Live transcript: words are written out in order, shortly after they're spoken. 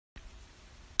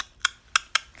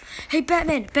Hey,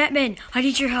 Batman, I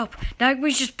need your help.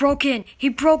 Nightwing just broke in. He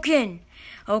broke in.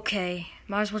 Okay,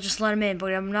 might as well just let him in,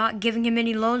 but I'm not giving him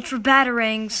any loans for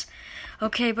batarangs.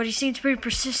 Okay, but he seems pretty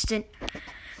persistent.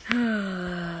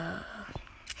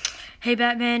 Hey,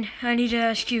 Batman, I need to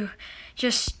ask you.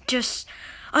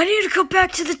 I need to come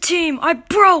back to the team. I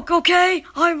broke, okay?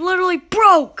 I'm literally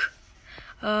broke.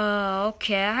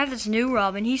 Okay, I have this new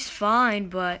Robin. He's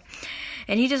fine,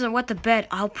 and he doesn't wet the bed.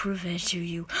 I'll prove it to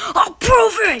you. I'll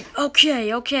prove it!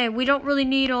 Okay, we don't really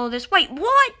need all this. Wait,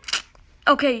 what?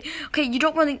 Okay, you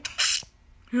don't really...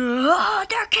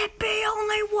 there can't be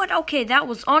only one. Okay, that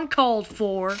was uncalled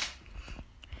for.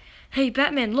 Hey,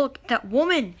 Batman, look, that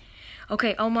woman.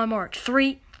 Okay, on my mark.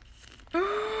 3.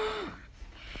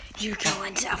 You're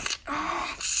going down.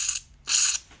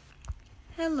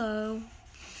 Hello.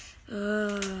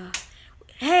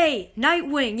 Hey,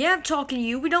 Nightwing, yeah, I'm talking to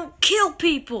you. We don't kill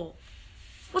people.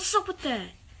 What's up with that?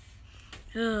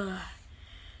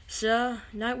 So,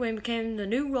 Nightwing became the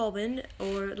new Robin,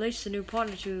 or at least the new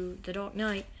partner to the Dark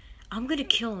Knight. I'm gonna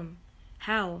kill him.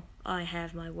 How? I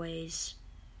have my ways.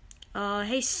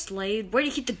 Hey, Slade, where do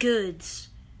you keep the goods?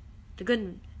 The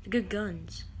good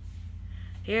guns.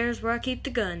 Here's where I keep the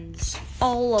guns.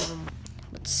 All of them.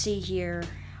 Let's see here.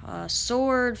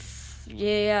 Sword.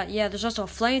 Yeah, there's also a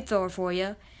flamethrower for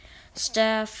you.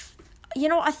 Staff. You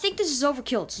know, I think this is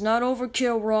overkill. It's not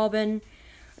overkill, Robin.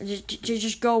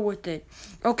 Just go with it.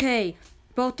 Okay,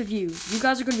 both of you. You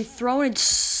guys are going to be thrown in...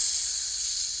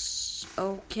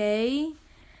 Okay.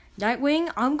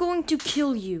 Nightwing, I'm going to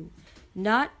kill you.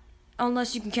 Not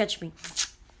unless you can catch me.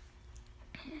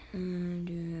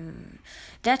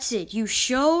 That's it. You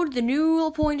showed the new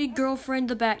appointed girlfriend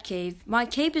the Batcave. My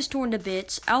cape is torn to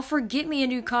bits. Alfred, get me a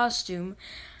new costume.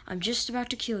 I'm just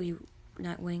about to kill you,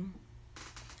 Nightwing.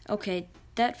 Okay,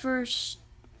 that first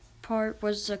part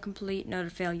was a complete and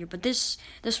utter failure, but this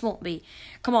won't be.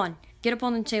 Come on, get up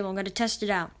on the table. I'm going to test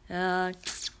it out.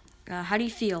 How do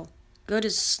you feel? Good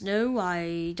as snow?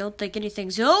 I don't think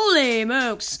anything's... Holy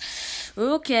smokes!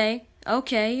 Okay,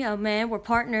 man, we're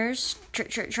partners.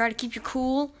 Try to keep you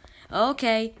cool.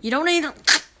 Okay, you don't need to...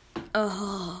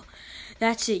 Oh,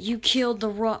 that's it. You killed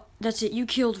You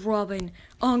killed Robin.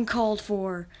 Uncalled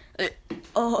for.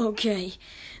 Okay.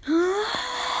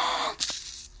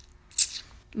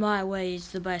 My way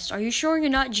is the best. Are you sure you're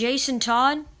not Jason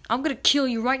Todd? I'm gonna kill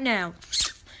you right now.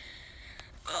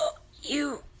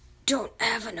 You don't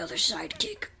have another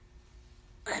sidekick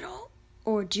at all.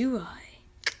 Or do I?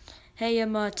 Hey,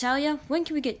 Talia, when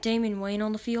can we get Damian Wayne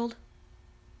on the field?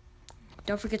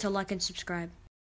 Don't forget to like and subscribe.